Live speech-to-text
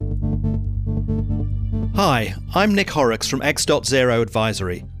Hi, I'm Nick Horrocks from X.0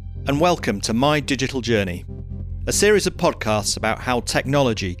 Advisory, and welcome to My Digital Journey, a series of podcasts about how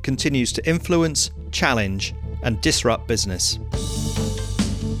technology continues to influence, challenge, and disrupt business.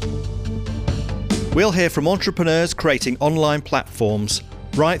 We'll hear from entrepreneurs creating online platforms,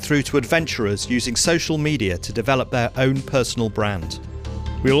 right through to adventurers using social media to develop their own personal brand.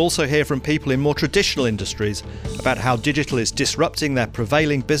 We'll also hear from people in more traditional industries about how digital is disrupting their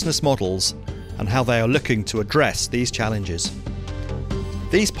prevailing business models and how they are looking to address these challenges.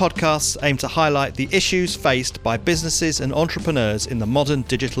 These podcasts aim to highlight the issues faced by businesses and entrepreneurs in the modern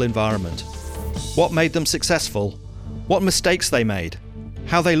digital environment. What made them successful, what mistakes they made,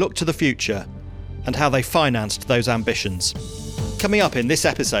 how they look to the future, and how they financed those ambitions. Coming up in this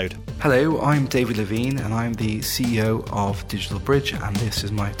episode. Hello, I'm David Levine and I'm the CEO of Digital Bridge, and this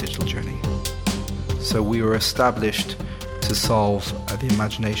is My Digital Journey. So we were established to solve the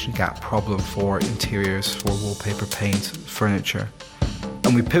imagination gap problem for interiors, for wallpaper, paint, furniture.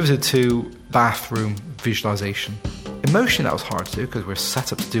 And we pivoted to bathroom visualization. Emotionally, that was hard to do because we're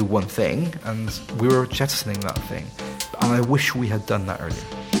set up to do one thing and we were jettisoning that thing. And I wish we had done that earlier.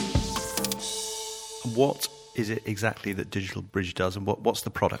 What is it exactly that Digital Bridge does, and what's the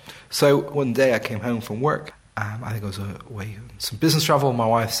product? So one day I came home from work. I think I was away on some business travel. My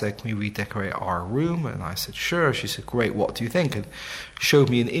wife said, "Can we redecorate our room?" And I said, "Sure." She said, "Great, what do you think?" And showed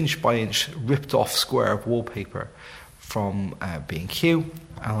me an inch by inch ripped off square of wallpaper from B&Q.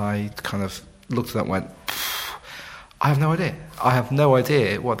 And I kind of looked at that and went, I have no idea. I have no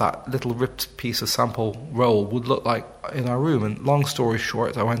idea what that little ripped piece of sample roll would look like in our room. And long story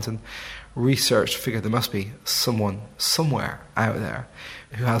short, I went and researched, figured there must be someone somewhere out there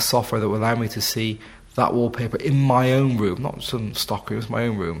who has software that will allow me to see that wallpaper in my own room, not some stock room, it's my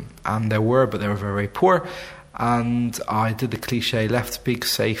own room. And there were, but they were very, very poor. And I did the cliche, left big,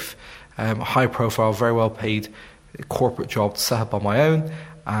 safe, high profile, very well paid corporate job to set up on my own.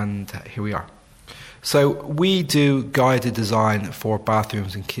 And here we are. So we do guided design for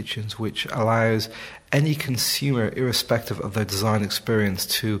bathrooms and kitchens, which allows any consumer, irrespective of their design experience,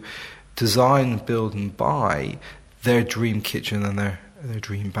 to design, build and buy their dream kitchen and their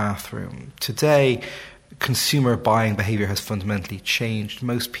dream bathroom. Today, consumer buying behavior has fundamentally changed.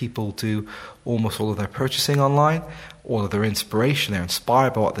 Most people do almost all of their purchasing online, all of their inspiration. They're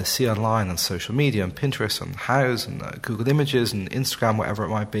inspired by what they see online on social media, on Pinterest, on Houzz, and Google Images, and Instagram, whatever it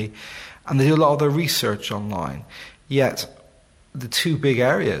might be. And they do a lot of their research online. Yet, the two big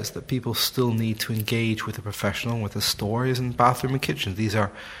areas that people still need to engage with a professional, with a store, is in bathroom and kitchen. These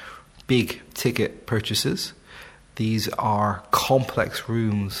are big ticket purchases. These are complex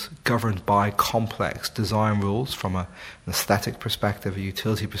rooms governed by complex design rules from an aesthetic perspective, a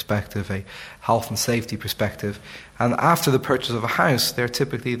utility perspective, a health and safety perspective. And after the purchase of a house, they're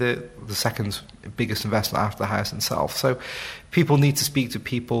typically the second biggest investment after the house itself. So people need to speak to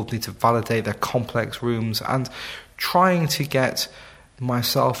people, need to validate their complex rooms, and trying to get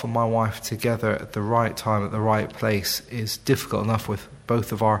myself and my wife together at the right time, at the right place, is difficult enough with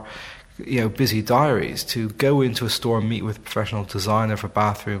both of our busy diaries. To go into a store and meet with a professional designer for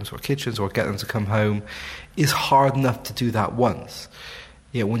bathrooms or kitchens or get them to come home is hard enough to do that once.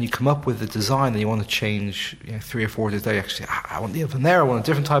 When you come up with a design and you want to change 3 or 4 days, actually, I want the oven there, I want a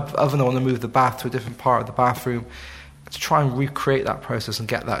different type of oven, I want to move the bath to a different part of the bathroom. To try and recreate that process and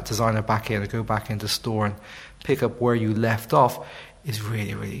get that designer back in and go back into store and pick up where you left off is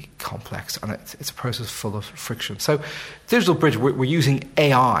really, really complex, and it's a process full of friction. So Digital Bridge, we're using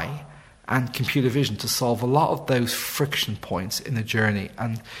AI and computer vision to solve a lot of those friction points in the journey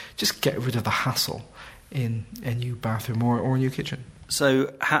and just get rid of the hassle in a new bathroom or a new kitchen. So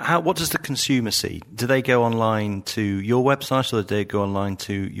what does the consumer see? Do they go online to your website, or do they go online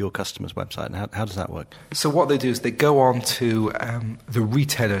to your customer's website? And how does that work? So what they do is they go on to the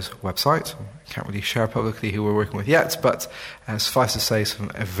retailer's website. I can't really share publicly who we're working with yet, but suffice to say, some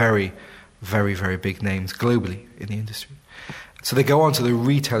very, very, very big names globally in the industry. So they go onto the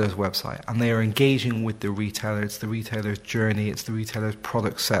retailer's website and they are engaging with the retailer. It's the retailer's journey, it's the retailer's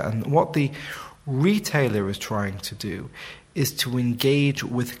product set. And what the retailer is trying to do is to engage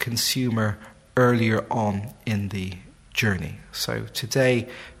with the consumer earlier on in the journey. So today,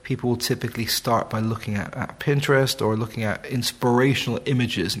 people will typically start by looking at Pinterest or looking at inspirational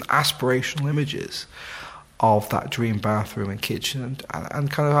images and aspirational images of that dream bathroom and kitchen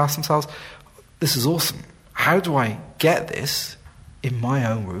and kind of ask themselves, this is awesome. How do I get this in my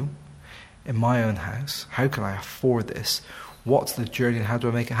own room, in my own house? How can I afford this? What's the journey and how do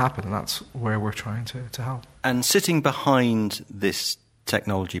I make it happen? And that's where we're trying to help. And sitting behind this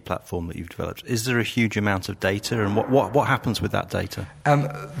technology platform that you've developed, is there a huge amount of data, and what happens with that data?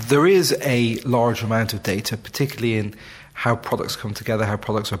 There is a large amount of data, particularly in how products come together, how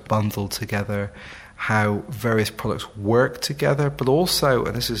products are bundled together, how various products work together, but also,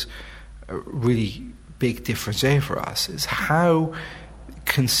 and this is a really big differentiator for us, is how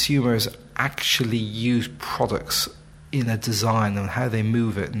consumers actually use products in a design and how they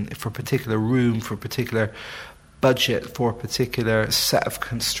move it, and for a particular room, for a particular budget, for a particular set of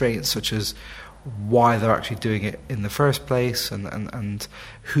constraints, such as why they're actually doing it in the first place, and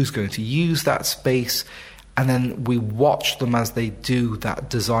who's going to use that space. And then we watch them as they do that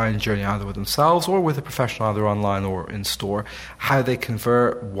design journey, either with themselves or with a professional, either online or in store, how they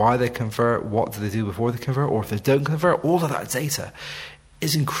convert, why they convert, what do they do before they convert, or if they don't convert. All of that data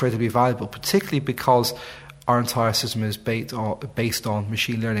is incredibly valuable, particularly because our entire system is based on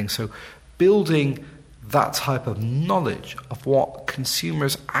machine learning. So building that type of knowledge of what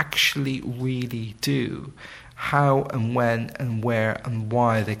consumers actually really do, how and when and where and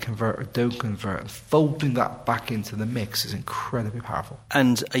why they convert or don't convert, and folding that back into the mix is incredibly powerful.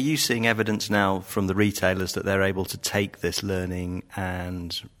 And are you seeing evidence now from the retailers that they're able to take this learning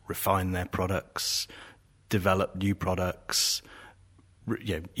and refine their products, develop new products,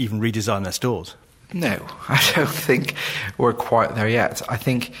 even redesign their stores? No, I don't think we're quite there yet. I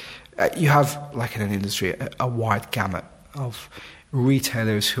think you have, like in an industry, a wide gamut of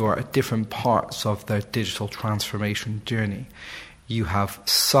retailers who are at different parts of their digital transformation journey. You have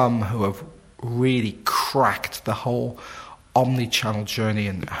some who have really cracked the whole omni-channel journey,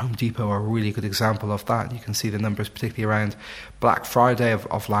 and Home Depot are a really good example of that. You can see the numbers, particularly around Black Friday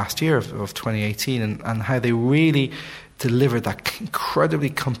of last year, of 2018, and how they really delivered that incredibly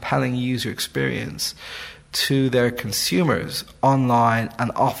compelling user experience to their consumers online and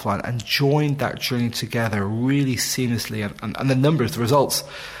offline, and joined that journey together really seamlessly, and the numbers, the results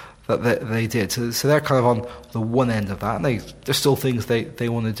that they did. So they're kind of on the one end of that, and there's still things they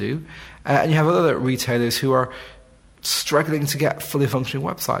want to do. And you have other retailers who are struggling to get fully functioning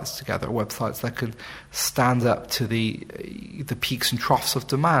websites together, websites that can stand up to the peaks and troughs of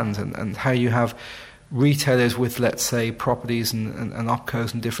demand, and how you have retailers with, let's say, properties and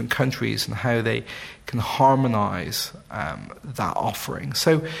opcos in different countries, and how they can harmonise that offering.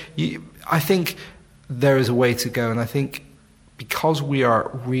 So I think there is a way to go, and I think because we are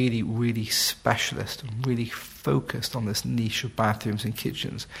really, really specialist and really focused on this niche of bathrooms and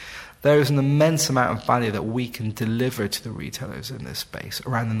kitchens, there is an immense amount of value that we can deliver to the retailers in this space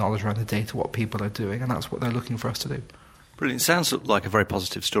around the knowledge, around the data, what people are doing, and that's what they're looking for us to do. Brilliant. Sounds like a very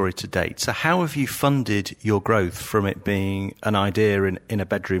positive story to date. So how have you funded your growth from it being an idea in a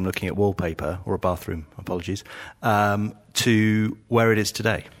bedroom looking at wallpaper, or a bathroom, apologies, to where it is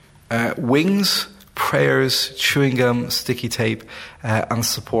today? Wings, prayers, chewing gum, sticky tape, and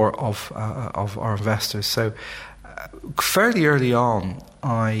support of our investors. So fairly early on,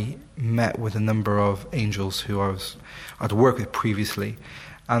 I met with a number of angels who I'd worked with previously,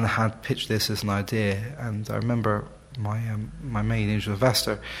 and had pitched this as an idea. And I remember my main angel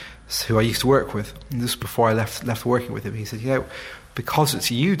investor, who I used to work with, and this was before I left working with him, he said, because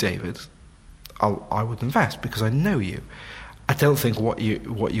it's you, David, I would invest, because I know you. I don't think what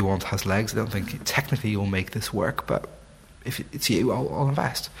you want has legs. I don't think technically you'll make this work, but if it's you, I'll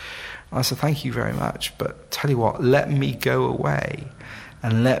invest. And I said, thank you very much, but tell you what, let me go away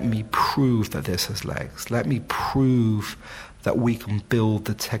and let me prove that this has legs. Let me prove that we can build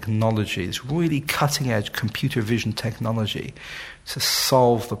the technology, this really cutting-edge computer vision technology, to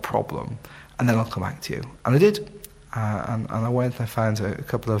solve the problem, and then I'll come back to you. And I did. And I went and I found a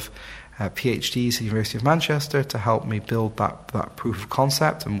couple of PhDs at the University of Manchester to help me build that proof of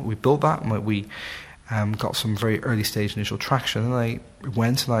concept, and we built that, and we got some very early-stage initial traction. And I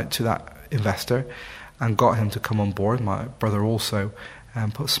went to that investor and got him to come on board. My brother also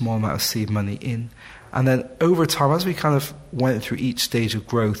put a small amount of seed money in. And then over time, as we kind of went through each stage of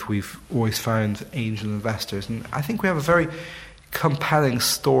growth, we've always found angel investors. And I think we have a very compelling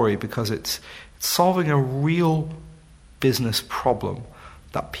story, because it's solving a real business problem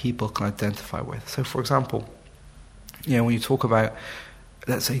that people can identify with. So, for example, when you talk about,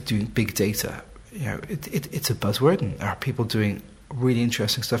 let's say, doing big data, it's a buzzword, and there are people doing really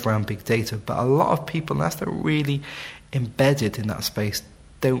interesting stuff around big data, but a lot of people, unless they're really embedded in that space,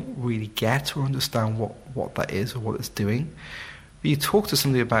 don't really get or understand what that is or what it's doing. But you talk to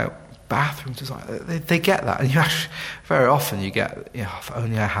somebody about bathroom design, they get that, and very often you get, if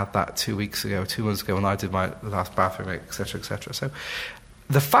only I had that 2 weeks ago, 2 months ago when I did the last bathroom, etc., etc. So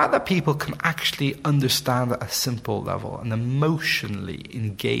the fact that people can actually understand at a simple level and emotionally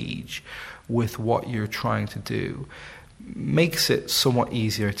engage with what you're trying to do makes it somewhat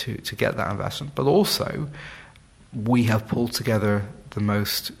easier to get that investment. But also, we have pulled together the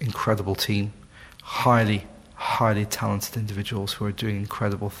most incredible team, highly talented individuals who are doing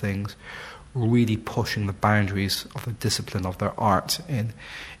incredible things, really pushing the boundaries of the discipline of their art in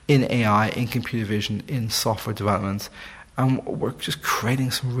AI, in computer vision, in software development. And we're just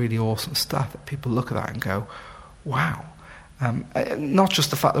creating some really awesome stuff that people look at that and go, wow. Not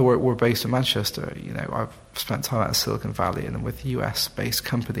just the fact that we're based in Manchester. I've spent time out in Silicon Valley and with US-based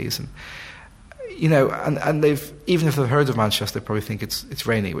companies, and and they've, even if they've heard of Manchester, they probably think it's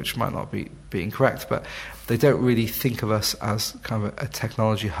rainy, which might not be incorrect, but they don't really think of us as kind of a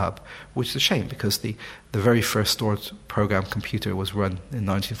technology hub, which is a shame, because the very first stored program computer was run in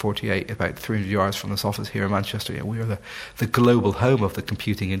 1948, about 300 yards from this office here in Manchester. We are the global home of the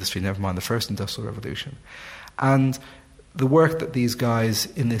computing industry, never mind the first industrial revolution. And the work that these guys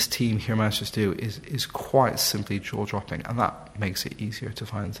in this team here in Manchester do is quite simply jaw-dropping, and that makes it easier to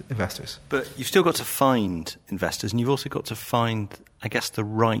find investors. But you've still got to find investors, and you've also got to find, I guess, the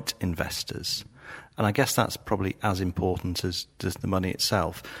right investors. And I guess that's probably as important as the money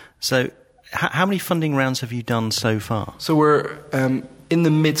itself. So how many funding rounds have you done so far? So we're in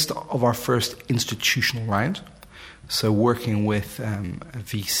the midst of our first institutional round, so working with a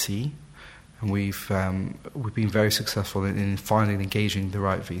VC. And we've been very successful in finding and engaging the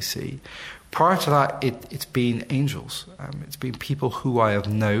right VC. Prior to that, it's been angels. It's been people who I have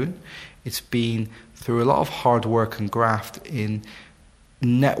known. It's been through a lot of hard work and graft in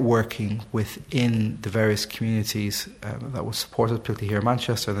networking within the various communities that was supported, particularly here in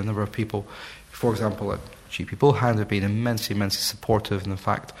Manchester. The number of people, for example, at GP Bullhound have been immensely supportive. And in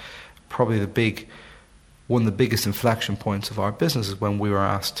fact, probably one of the biggest inflection points of our business is when we were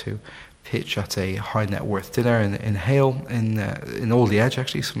asked to pitch at a high net worth dinner in Hale in Old Edge,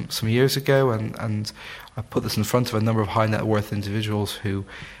 actually some years ago, and I put this in front of a number of high net worth individuals who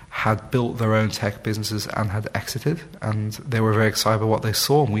had built their own tech businesses and had exited, and they were very excited about what they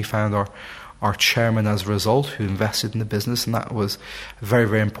saw. And we found our chairman as a result, who invested in the business, and that was a very,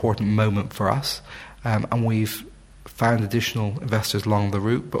 very important moment for us. And we've found additional investors along the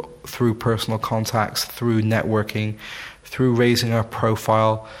route, but through personal contacts, through networking, through raising our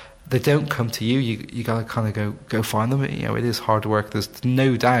profile. They don't come to you. You got to kind of go find them. It is hard work. There's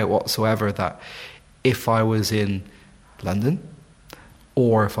no doubt whatsoever that if I was in London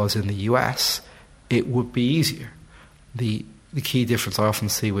or if I was in the US, it would be easier. The key difference I often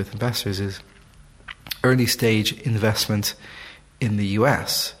see with investors is early stage investment in the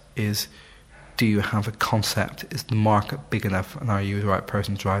US is, do you have a concept? Is the market big enough? And are you the right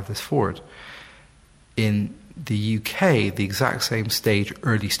person to drive this forward? In the UK, the exact same stage,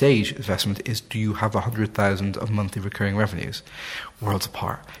 early stage investment is, do you have 100,000 of monthly recurring revenues? Worlds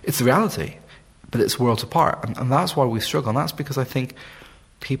apart. It's the reality, but it's worlds apart. And that's why we struggle. And that's because I think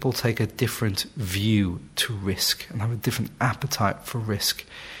people take a different view to risk and have a different appetite for risk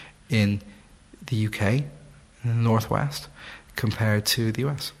in the UK, in the Northwest, compared to the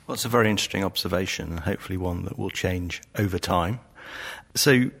US. Well, it's a very interesting observation, and hopefully one that will change over time.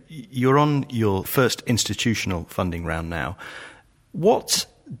 So you're on your first institutional funding round now. What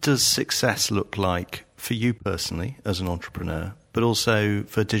does success look like for you personally as an entrepreneur, but also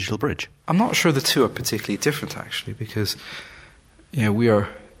for Digital Bridge? I'm not sure the two are particularly different, actually, because we are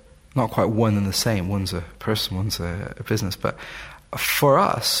not quite one and the same. One's a person, one's a business. But for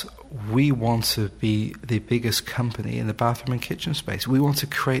us, we want to be the biggest company in the bathroom and kitchen space. We want to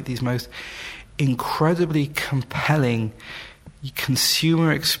create these most incredibly compelling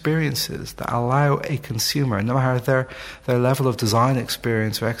consumer experiences that allow a consumer, no matter their level of design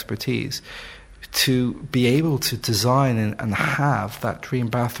experience or expertise, to be able to design and have that dream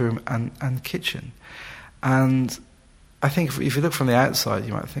bathroom and kitchen. And I think if you look from the outside,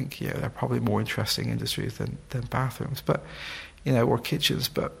 you might think, they're probably more interesting industries than bathrooms, but or kitchens.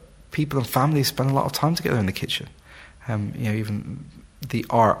 But people and families spend a lot of time together in the kitchen. Even the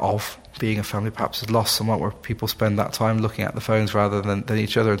art of being a family perhaps is lost somewhat, where people spend that time looking at the phones rather than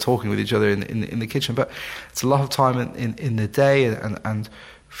each other and talking with each other in the kitchen. But it's a lot of time in the day, and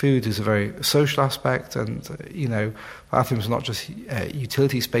food is a very social aspect, and bathrooms are not just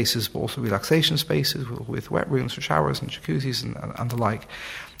utility spaces but also relaxation spaces with wet rooms for showers and jacuzzis and the like.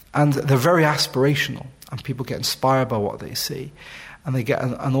 And they're very aspirational, and people get inspired by what they see, and they get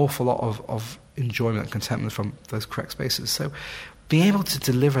an awful lot of enjoyment and contentment from those correct spaces. So being able to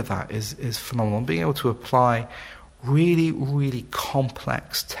deliver that is phenomenal. And being able to apply really, really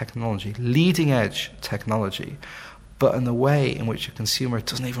complex technology, leading edge technology, but in a way in which a consumer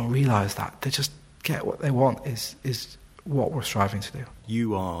doesn't even realize that. They just get what they want is what we're striving to do.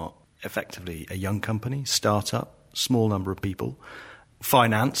 You are effectively a young company, startup, small number of people,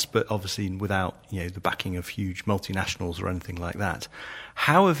 financed, but obviously without the backing of huge multinationals or anything like that.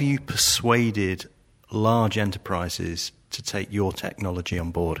 How have you persuaded large enterprises to take your technology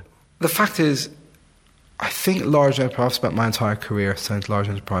on board? The fact is, I think large enterprises, I've spent my entire career selling to large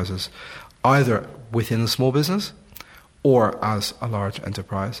enterprises, either within a small business or as a large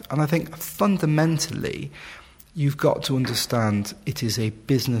enterprise. And I think fundamentally, you've got to understand it is a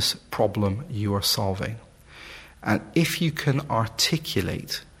business problem you are solving. And if you can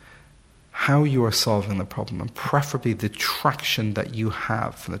articulate how you are solving the problem, and preferably the traction that you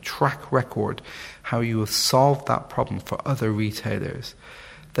have, and the track record, how you have solved that problem for other retailers,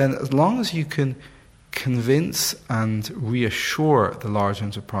 then as long as you can convince and reassure the large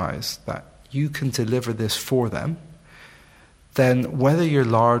enterprise that you can deliver this for them, then whether you're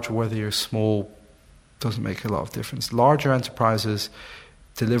large or whether you're small doesn't make a lot of difference. Larger enterprises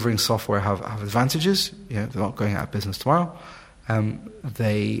delivering software have advantages. They're not going out of business tomorrow.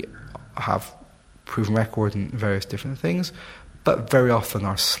 They have proven record in various different things, but very often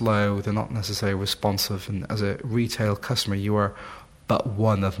are slow. They're not necessarily responsive. And as a retail customer, you are but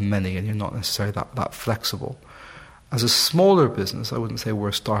one of many, and you're not necessarily that flexible. As a smaller business, I wouldn't say we're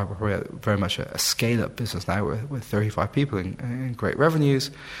a startup, we're very much a scale-up business now with 35 people and great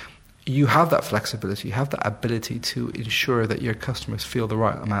revenues. You have that flexibility, you have that ability to ensure that your customers feel the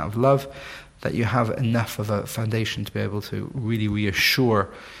right amount of love, that you have enough of a foundation to be able to really reassure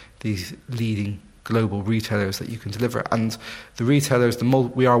these leading global retailers that you can deliver. And the retailers,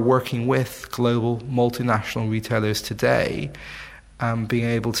 we are working with global multinational retailers today, being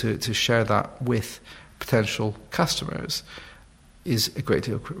able to share that with potential customers means a great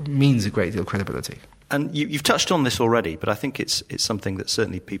deal of credibility. And you've touched on this already, but I think it's something that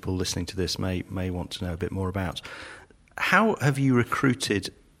certainly people listening to this may want to know a bit more about. How have you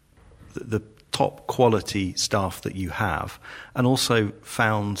recruited the top quality staff that you have, and also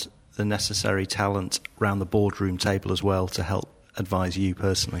found the necessary talent around the boardroom table as well to help advise you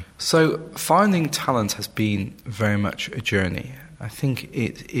personally? So finding talent has been very much a journey. I think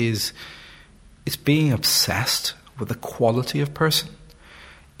it's being obsessed with the quality of person.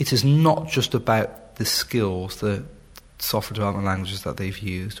 It is not just about the skills, the software development languages that they've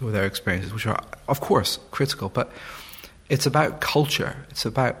used or their experiences, which are, of course, critical, but it's about culture, it's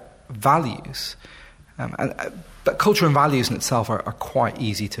about values. But culture and values in itself are quite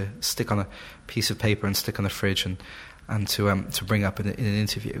easy to stick on a piece of paper and stick on the fridge and to bring up in an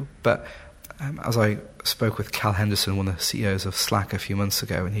interview. But as I spoke with Cal Henderson, one of the CEOs of Slack a few months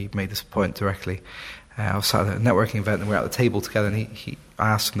ago, and he made this point directly. I was at a networking event and we were at the table together, and I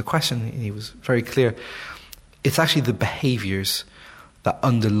asked him the question, and he was very clear. It's actually the behaviours that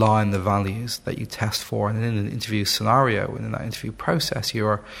underline the values that you test for. And in an interview scenario, and in that interview process, you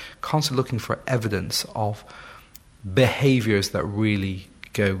are constantly looking for evidence of behaviours that really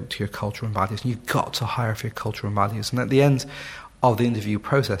go to your culture and values. And you've got to hire for your culture and values. And at the end of the interview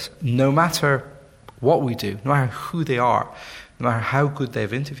process, no matter what we do, no matter who they are, no matter how good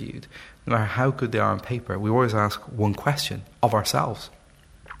they've interviewed, no matter how good they are on paper, we always ask one question of ourselves,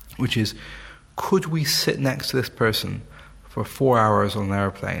 which is, could we sit next to this person for 4 hours on an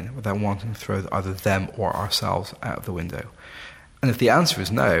airplane without wanting to throw either them or ourselves out of the window? And if the answer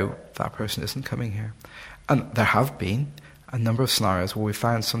is no, that person isn't coming here. And there have been a number of scenarios where we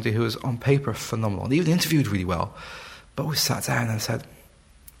found somebody who was on paper phenomenal, and even interviewed really well, but we sat down and said,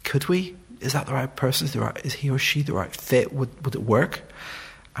 could we? Is that the right person? Is he or she the right fit? Would it work?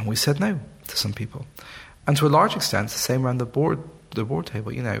 And we said no to some people. And to a large extent, the same around the board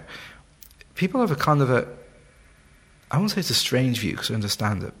table. People have a kind of I won't say it's a strange view because I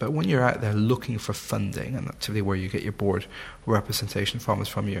understand it, but when you're out there looking for funding, and that's really where you get your board representation from, is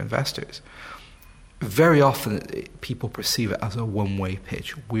from your investors, very often people perceive it as a one-way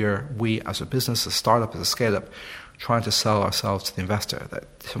pitch. We as a business, a startup, as a scale-up, trying to sell ourselves to the investor.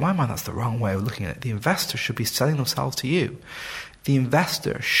 To my mind, that's the wrong way of looking at it. The investor should be selling themselves to you. The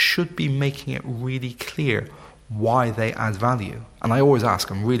investor should be making it really clear why they add value. And I always ask,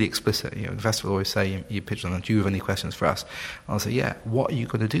 I'm really explicit. Investors will always say, you pitch them, do you have any questions for us? And I'll say, yeah, what are you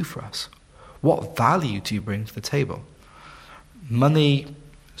going to do for us? What value do you bring to the table? Money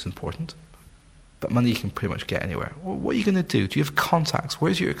is important, but money you can pretty much get anywhere. What are you going to do? Do you have contacts?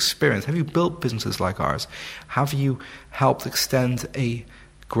 Where's your experience? Have you built businesses like ours? Have you helped extend a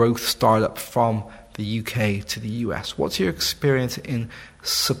growth startup from the UK to the US? What's your experience in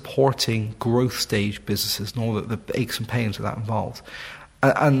supporting growth stage businesses and all the aches and pains that involves?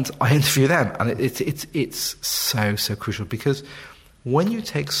 And I interview them, and it's so crucial, because when you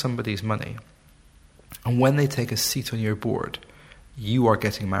take somebody's money and when they take a seat on your board, you are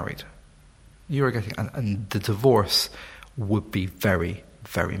getting married. and the divorce would be very,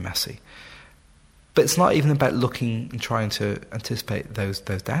 very messy. But it's not even about looking and trying to anticipate those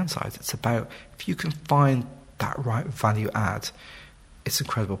downsides. It's about if you can find that right value add, it's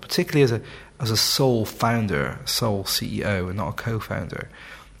incredible. Particularly as a sole founder, sole CEO, and not a co-founder.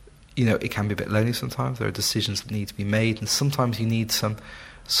 It can be a bit lonely sometimes. There are decisions that need to be made, and sometimes you need some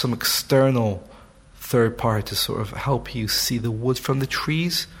external third party to sort of help you see the wood from the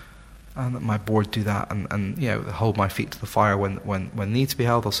trees. And my board do that, and hold my feet to the fire when need to be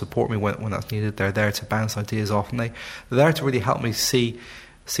held. They'll support me when that's needed. They're there to bounce ideas off, and they're there to really help me see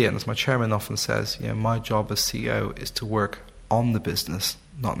it. And as my chairman often says, my job as CEO is to work on the business,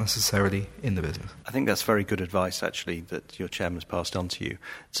 not necessarily in the business. I think that's very good advice, actually, that your chairman's passed on to you.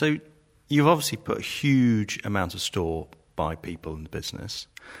 So you've obviously put a huge amount of store by people in the business.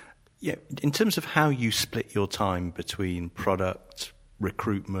 Yeah, in terms of how you split your time between product,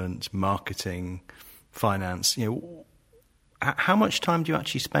 recruitment, marketing, finance, how much time do you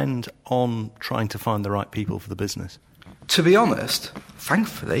actually spend on trying to find the right people for the business? To be honest,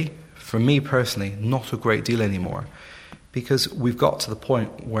 thankfully, for me personally, not a great deal anymore, because we've got to the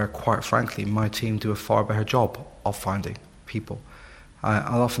point where, quite frankly, my team do a far better job of finding people.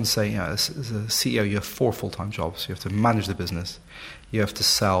 I'll often say, as a CEO, you have 4 full-time jobs. You have to manage the business, you have to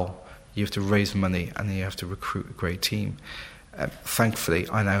sell, you have to raise money, and then you have to recruit a great team. Thankfully,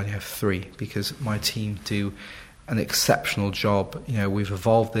 I now only have 3 because my team do an exceptional job. We've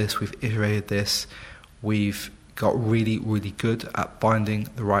evolved this, we've iterated this, we've got really, really good at finding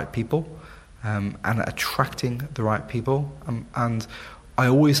the right people and attracting the right people. And I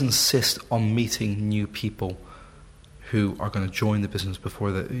always insist on meeting new people who are going to join the business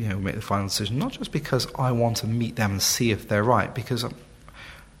before we make the final decision. Not just because I want to meet them and see if they're right, because I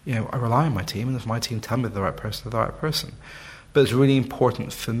rely on my team, and if my team tell me they're the right person, they're the right person. But it's really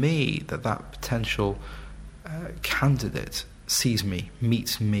important for me that potential candidate sees me,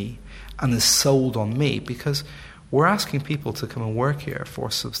 meets me, and is sold on me, because we're asking people to come and work here for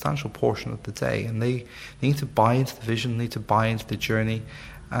a substantial portion of the day, and they need to buy into the vision, need to buy into the journey,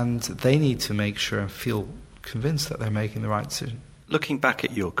 and they need to make sure and feel convinced that they're making the right decision. Looking back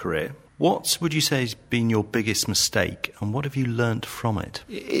at your career, what would you say has been your biggest mistake, and what have you learnt from it?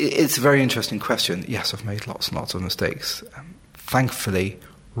 It's a very interesting question. Yes, I've made lots and lots of mistakes. Thankfully,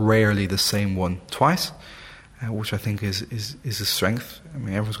 rarely the same one twice, which I think is a strength. I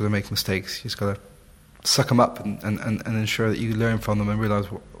mean, everyone's going to make mistakes. You just got to suck them up and ensure that you learn from them and realise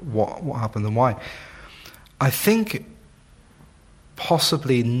what happened and why. I think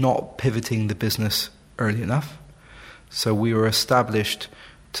possibly not pivoting the business early enough. So we were established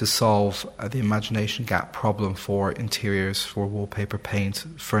to solve the imagination gap problem for interiors, for wallpaper, paint,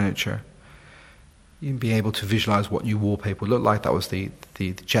 furniture. You'd be able to visualise what new wallpaper would look like. That was the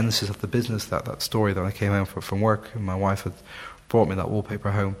genesis of the business, that story that I came home from work, and my wife had brought me that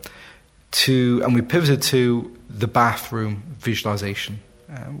wallpaper home. And we pivoted to the bathroom visualisation,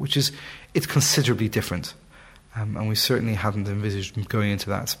 which it's considerably different. And we certainly hadn't envisaged going into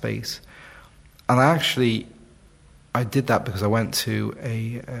that space. And I did that because I went to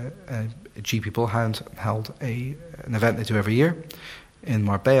a GP Bullhound held an event they do every year in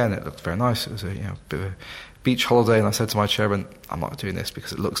Marbella, and it looked very nice. It was a bit of a beach holiday, and I said to my chairman, "I'm not doing this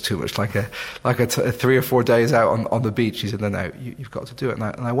because it looks too much like a 3 or 4 days out on the beach." He said, "No, you've got to do it." And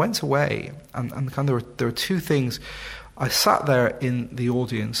I went away, and kind of there were 2 things. I sat there in the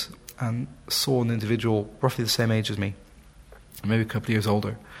audience and saw an individual roughly the same age as me, maybe a couple of years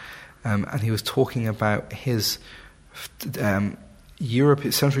older, and he was talking about his Central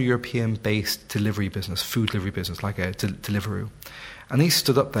European-based delivery business, food delivery business, like a Deliveroo. And he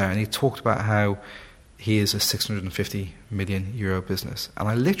stood up there and he talked about how he is a 650 million euro business. And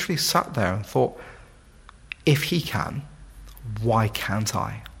I literally sat there and thought, if he can, why can't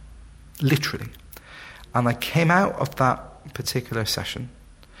I? Literally. And I came out of that particular session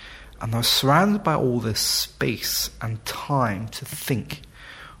and I was surrounded by all this space and time to think,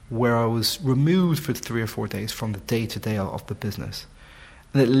 where I was removed for 3 or 4 days from the day-to-day of the business.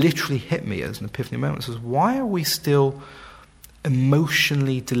 And it literally hit me as an epiphany moment. It says, why are we still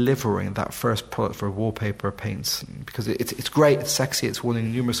emotionally delivering that first product for wallpaper or paints? Because it's great, it's sexy, it's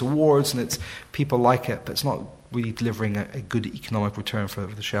winning numerous awards, and people like it, but it's not really delivering a good economic return for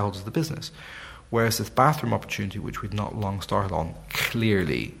the shareholders of the business. Whereas this bathroom opportunity, which we'd not long started on,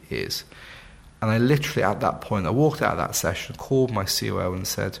 clearly is. And I literally, at that point, I walked out of that session, called my COO and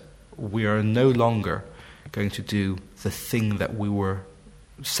said, we are no longer going to do the thing that we were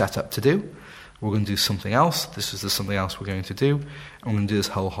set up to do. We're going to do something else. This is the something else we're going to do. And we're going to do this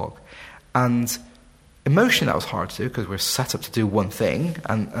whole hog. And Emotionally, that was hard to do because we're set up to do one thing,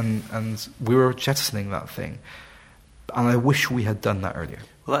 and we were jettisoning that thing. And I wish we had done that earlier.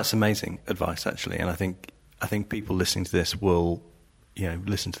 Well, that's amazing advice, actually, and I think people listening to this will,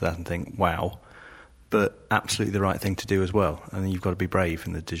 listen to that and think, wow, but absolutely the right thing to do as well. And you've got to be brave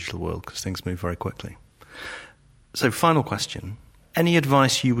in the digital world because things move very quickly. So, final question. Any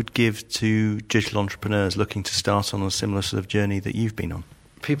advice you would give to digital entrepreneurs looking to start on a similar sort of journey that you've been on?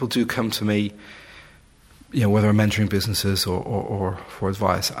 People do come to me, whether I'm mentoring businesses or for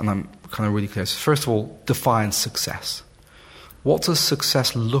advice, and I'm kind of really clear. So first of all, define success. What does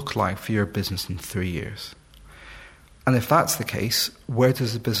success look like for your business in 3 years? And if that's the case, where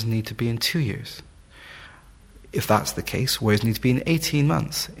does the business need to be in 2 years? If that's the case, where does it need to be in 18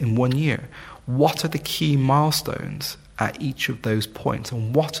 months, in 1 year? What are the key milestones at each of those points,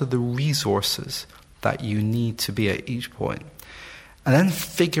 and what are the resources that you need to be at each point? And then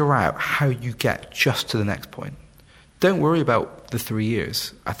figure out how you get just to the next point. Don't worry about the 3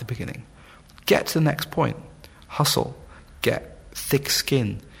 years at the beginning. Get to the next point. Hustle. Get thick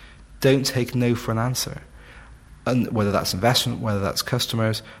skin. Don't take no for an answer. And whether that's investment, whether that's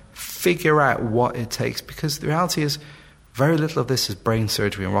customers, figure out what it takes. Because the reality is, very little of this is brain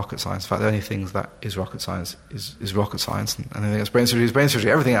surgery and rocket science. In fact, the only things that is rocket science is rocket science, and anything that's brain surgery is brain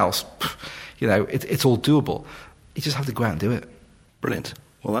surgery. Everything else, it's all doable. You just have to go out and do it. Brilliant.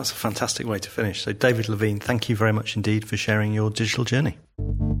 Well, that's a fantastic way to finish. So, David Levine, thank you very much indeed for sharing your digital journey.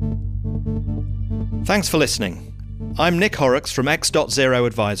 Thanks for listening. I'm Nick Horrocks from X.0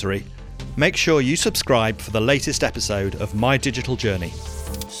 Advisory. Make sure you subscribe for the latest episode of My Digital Journey.